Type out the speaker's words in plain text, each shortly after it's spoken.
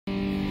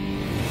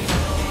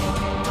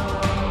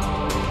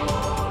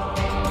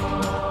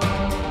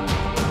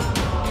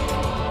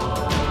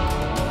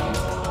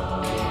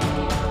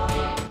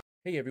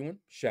Hey everyone,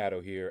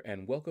 Shaedow here,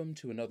 and welcome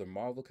to another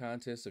Marvel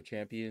Contest of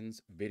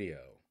Champions video.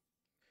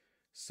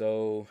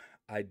 So,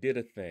 I did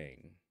a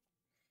thing.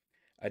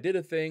 I did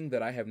a thing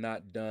that I have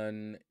not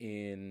done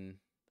in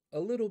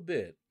a little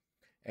bit,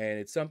 and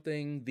it's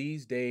something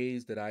these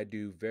days that I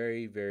do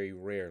very, very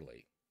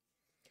rarely.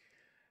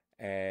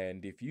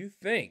 And if you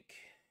think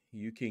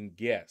you can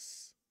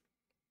guess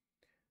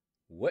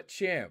what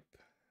champ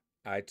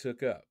I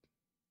took up.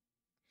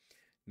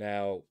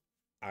 Now,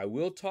 I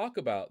will talk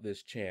about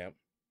this champ.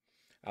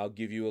 I'll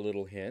give you a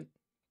little hint.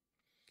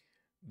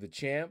 The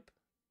champ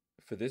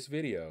for this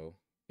video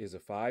is a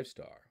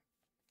 5-star,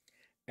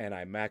 and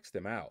I maxed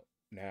them out.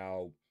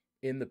 Now,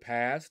 in the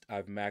past,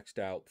 I've maxed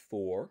out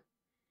 4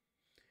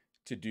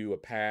 to do a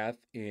path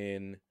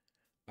in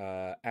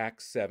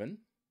Act 7.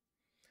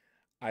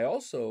 I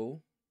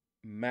also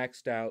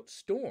maxed out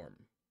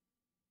Storm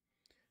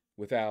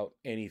without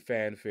any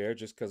fanfare,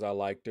 just because I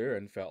liked her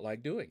and felt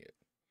like doing it.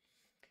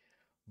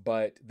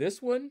 But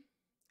this one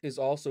is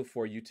also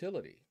for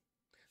utility.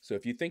 So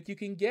if you think you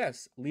can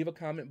guess, leave a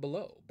comment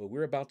below. But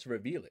we're about to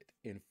reveal it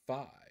in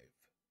 5,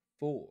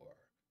 4,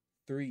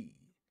 3,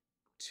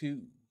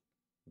 2,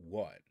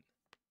 1.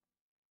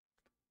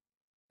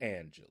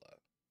 Angela.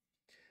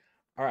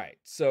 All right,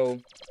 so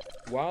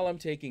while I'm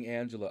taking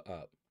Angela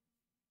up,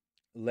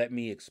 let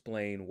me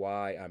explain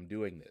why I'm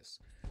doing this.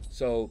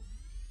 So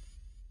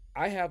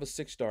I have a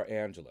 6-star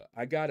Angela.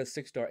 I got a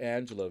 6-star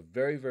Angela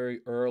very,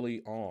 very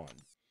early on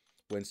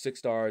when 6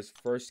 stars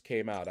first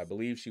came out. I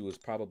believe she was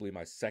probably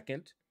my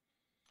second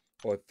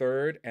or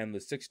third, and the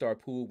 6-star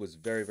pool was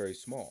very, very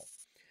small.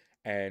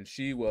 And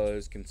she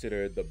was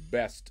considered the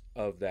best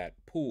of that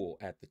pool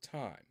at the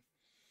time.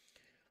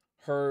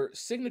 Her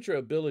signature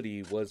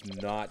ability was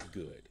not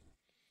good.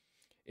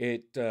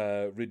 It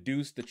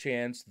reduced the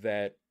chance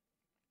that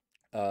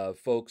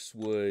folks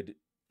would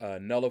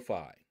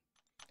nullify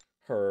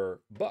her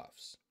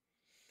buffs.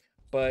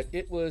 But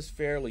it was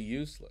fairly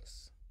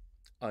useless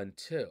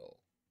until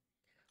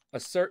a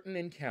certain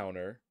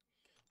encounter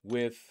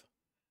with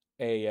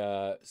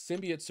a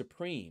Symbiote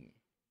Supreme.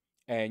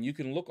 And you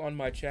can look on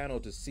my channel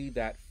to see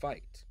that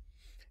fight.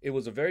 It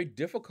was a very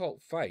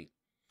difficult fight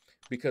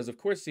because, of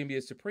course,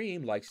 Symbiote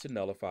Supreme likes to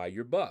nullify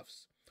your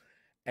buffs.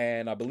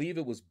 And I believe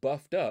it was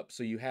buffed up,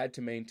 so you had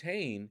to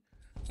maintain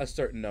a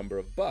certain number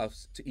of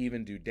buffs to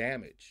even do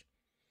damage.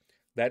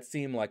 That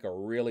seemed like a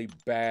really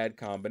bad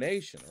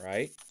combination,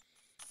 right?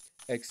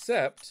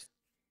 Except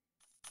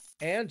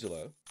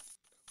Angela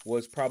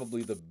was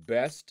probably the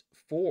best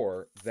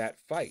for that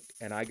fight.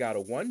 And I got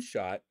a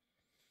one-shot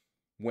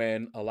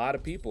when a lot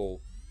of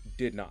people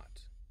did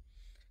not.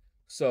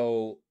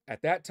 So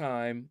at that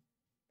time,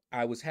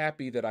 I was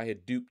happy that I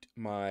had duped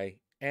my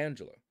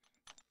Angela.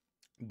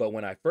 But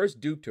when I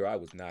first duped her, I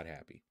was not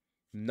happy.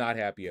 Not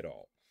happy at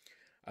all.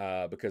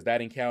 Because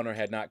that encounter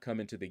had not come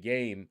into the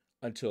game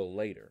until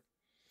later.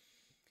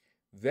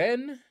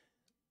 Then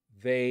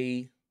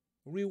they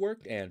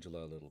reworked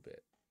Angela a little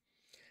bit.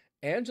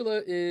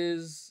 Angela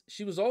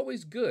she was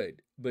always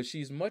good, but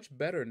she's much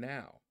better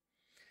now.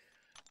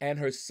 And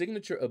her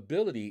signature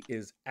ability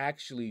is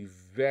actually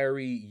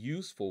very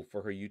useful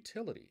for her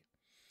utility.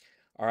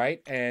 All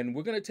right, and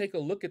we're going to take a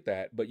look at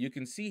that. But you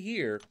can see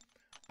here,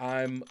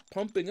 I'm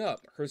pumping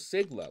up her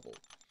sig level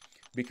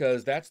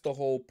because that's the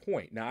whole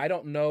point. Now, I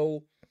don't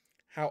know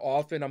how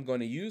often I'm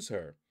going to use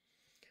her,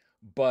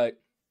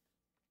 but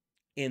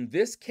in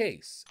this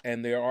case,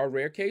 and there are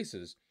rare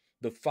cases,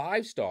 the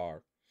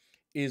 5-star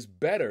is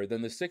better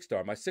than the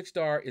 6-star. My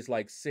 6-star is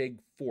like sig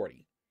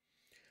 40.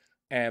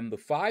 And the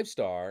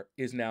 5-star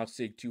is now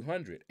sig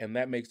 200. And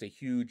that makes a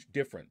huge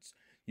difference.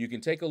 You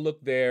can take a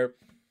look there.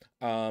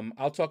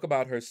 I'll talk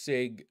about her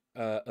sig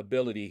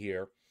ability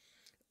here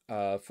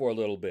for a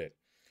little bit.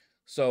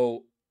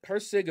 So her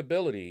sig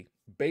ability,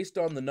 based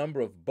on the number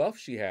of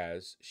buffs she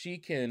has, she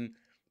can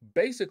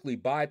basically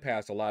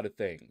bypass a lot of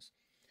things.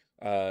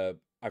 I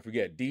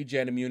forget,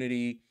 degen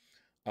immunity.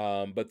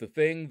 But the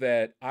thing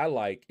that I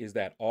like is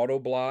that auto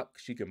block.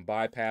 She can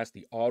bypass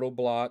the auto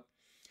block.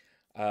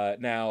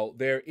 Now,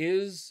 there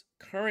is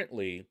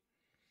currently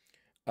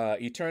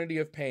Eternity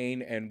of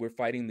Pain, and we're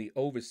fighting the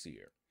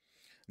Overseer.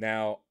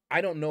 Now,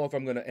 I don't know if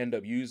I'm going to end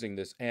up using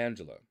this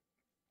Angela,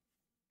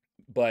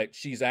 but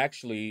she's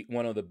actually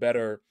one of the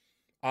better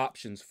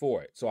options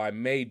for it. So I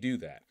may do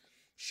that.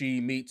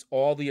 She meets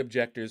all the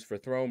objectives for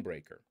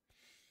Thronebreaker.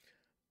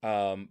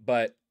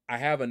 But I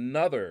have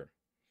another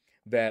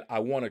that I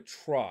want to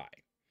try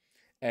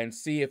and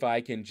see if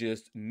I can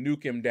just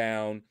nuke him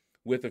down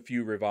with a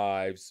few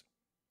revives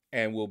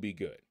and we'll be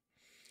good.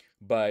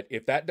 But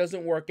if that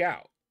doesn't work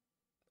out,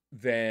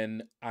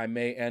 then I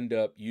may end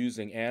up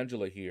using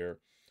Angela here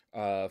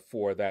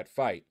for that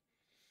fight.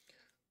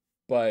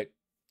 But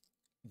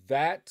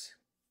that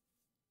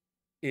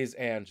is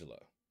Angela.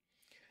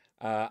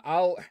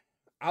 I'll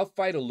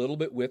fight a little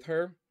bit with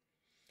her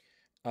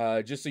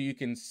just so you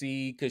can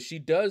see, because she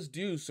does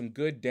do some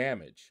good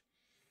damage.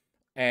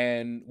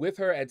 And with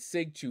her at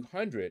sig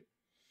 200,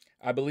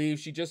 I believe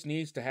she just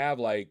needs to have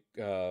like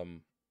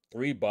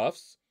 3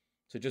 buffs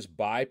to just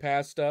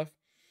bypass stuff.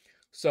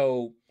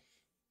 So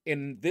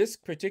in this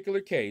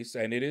particular case,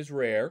 and it is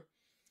rare,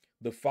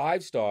 the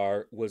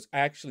 5-star was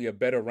actually a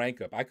better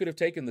rank up. I could have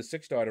taken the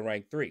 6-star to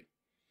rank 3.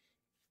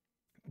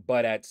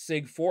 But at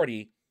Sig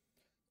 40,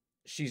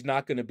 she's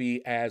not going to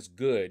be as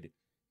good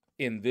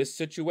in this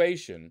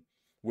situation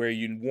where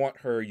you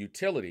want her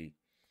utility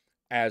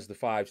as the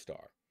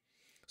 5-star.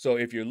 So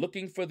if you're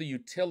looking for the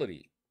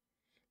utility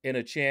in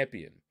a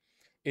champion,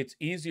 it's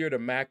easier to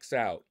max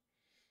out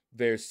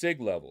their Sig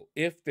level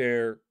if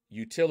their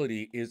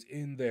utility is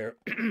in their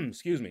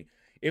excuse me,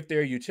 if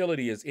their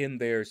utility is in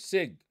their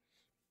Sig.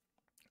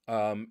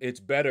 It's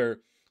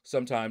better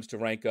sometimes to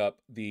rank up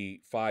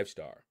the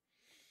 5-star.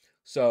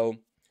 So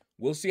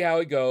we'll see how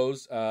it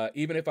goes.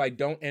 Even if I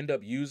don't end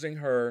up using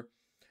her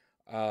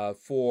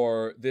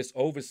for this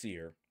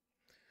Overseer,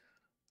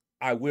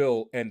 I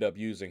will end up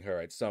using her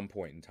at some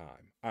point in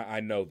time. I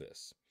know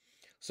this.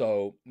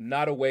 So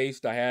not a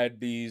waste. I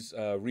had these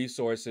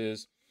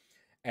resources.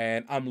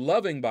 And I'm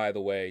loving, by the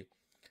way,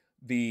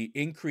 the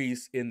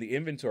increase in the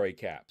inventory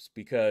caps,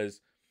 because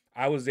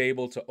I was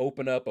able to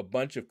open up a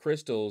bunch of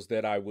crystals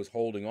that I was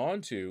holding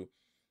on to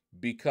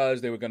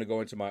because they were going to go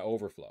into my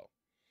overflow.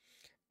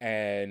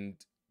 And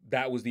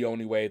that was the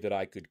only way that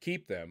I could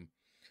keep them,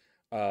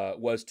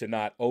 was to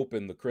not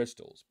open the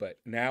crystals. But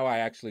now I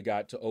actually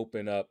got to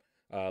open up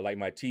like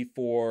my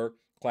T4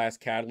 class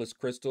catalyst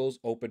crystals,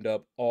 opened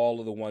up all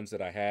of the ones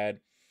that I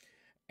had.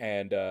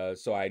 And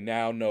so I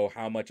now know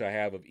how much I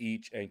have of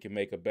each and can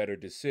make a better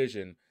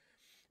decision.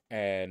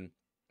 And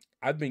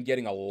I've been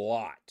getting a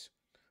lot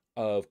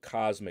of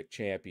cosmic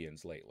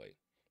champions lately.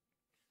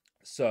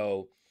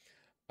 So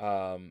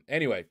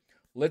anyway,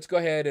 let's go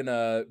ahead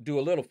and do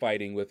a little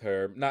fighting with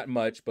her. Not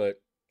much,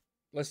 but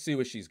let's see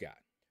what she's got.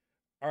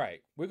 All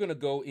right, we're going to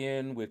go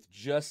in with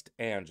just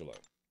Angela.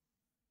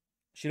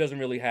 She doesn't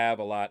really have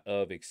a lot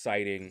of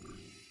exciting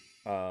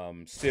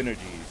synergies.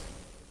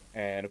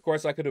 And of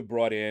course, I could have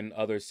brought in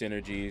other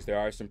synergies. There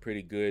are some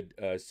pretty good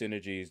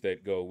synergies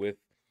that go with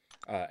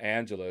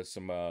Angela,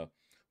 some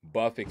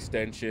buff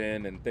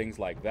extension and things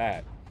like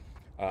that.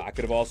 I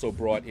could have also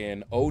brought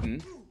in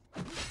Odin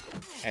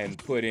and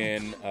put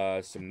in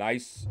some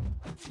nice,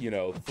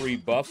 3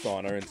 buffs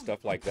on her and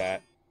stuff like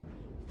that.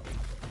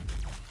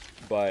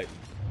 But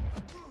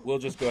we'll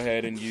just go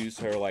ahead and use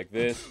her like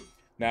this.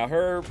 Now,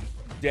 her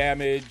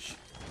damage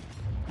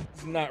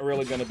is not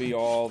really going to be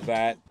all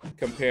that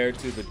compared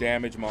to the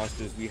damage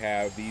monsters we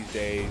have these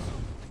days,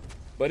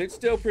 but it's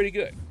still pretty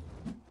good.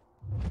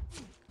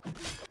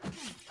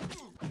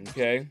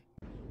 Okay,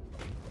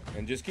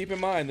 and just keep in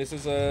mind, this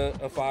is a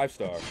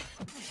 5-star,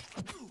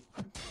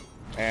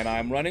 and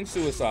I'm running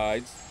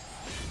suicides,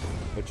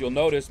 but you'll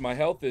notice my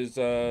health is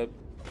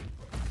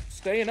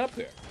staying up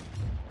there.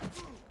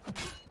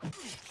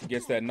 She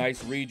gets that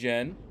nice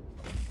regen.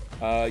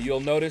 You'll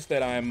notice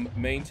that I'm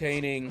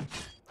maintaining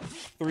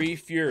 3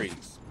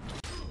 Furies.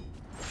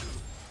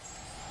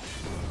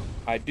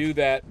 I do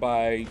that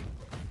by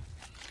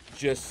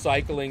just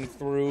cycling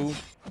through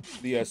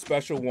the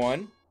special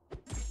 1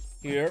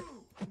 here.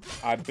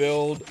 I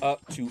build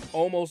up to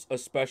almost a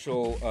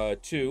special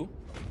 2.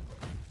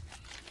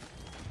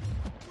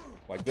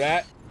 Like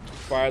that.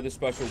 Fire the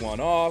special 1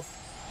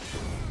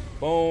 off.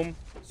 Boom.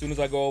 As soon as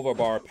I go over a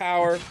bar of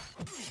power,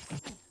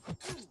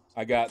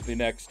 I got the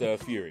next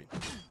Fury.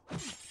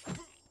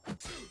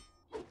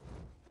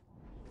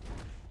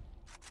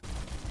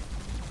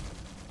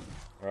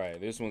 All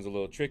right, this one's a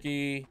little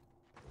tricky.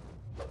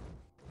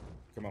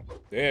 Come on.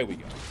 There we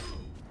go.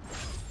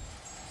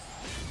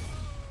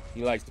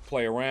 He likes to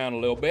play around a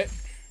little bit.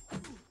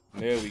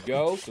 There we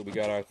go. So we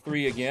got our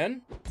 3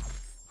 again.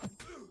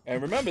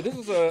 And remember, this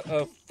is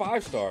a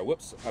 5-star.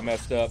 Whoops, I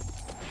messed up.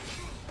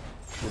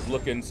 Was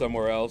looking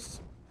somewhere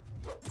else.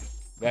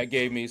 That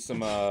gave me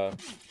some, I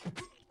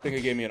think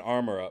it gave me an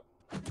armor up.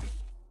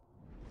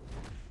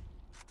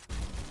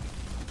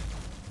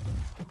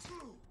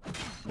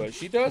 But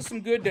she does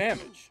some good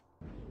damage.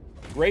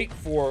 Great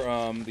for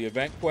the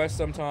event quest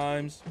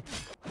sometimes.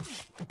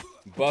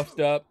 Buffed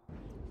up.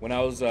 When I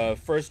was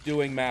first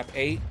doing map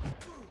 8,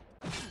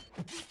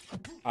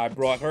 I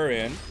brought her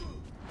in.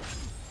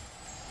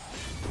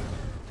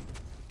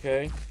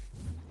 Okay.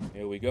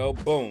 Here we go.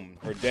 Boom.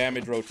 Her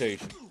damage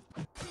rotation.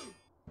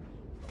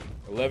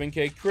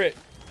 11k crit.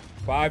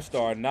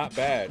 5-star. Not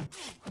bad.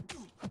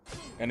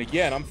 And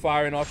again, I'm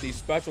firing off these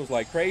specials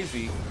like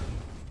crazy.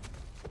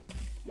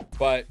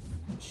 But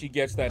she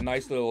gets that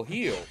nice little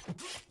heal.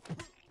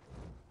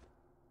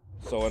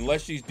 So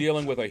unless she's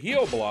dealing with a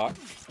heal block,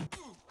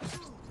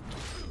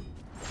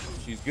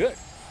 she's good.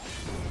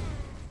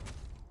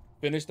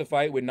 Finished the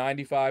fight with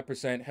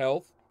 95%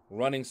 health,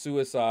 running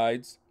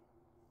suicides.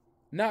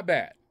 Not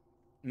bad.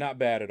 Not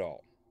bad at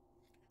all.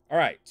 All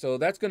right, so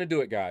that's going to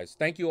do it, guys.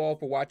 Thank you all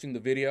for watching the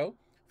video.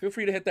 Feel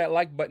free to hit that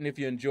like button if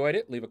you enjoyed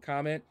it. Leave a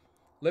comment.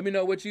 Let me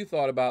know what you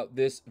thought about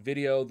this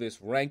video,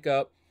 this rank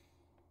up.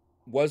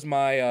 Was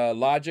my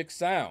logic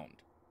sound?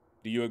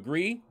 Do you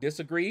agree?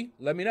 Disagree?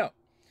 Let me know.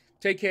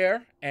 Take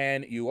care,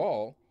 and you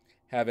all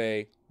have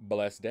a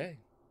blessed day.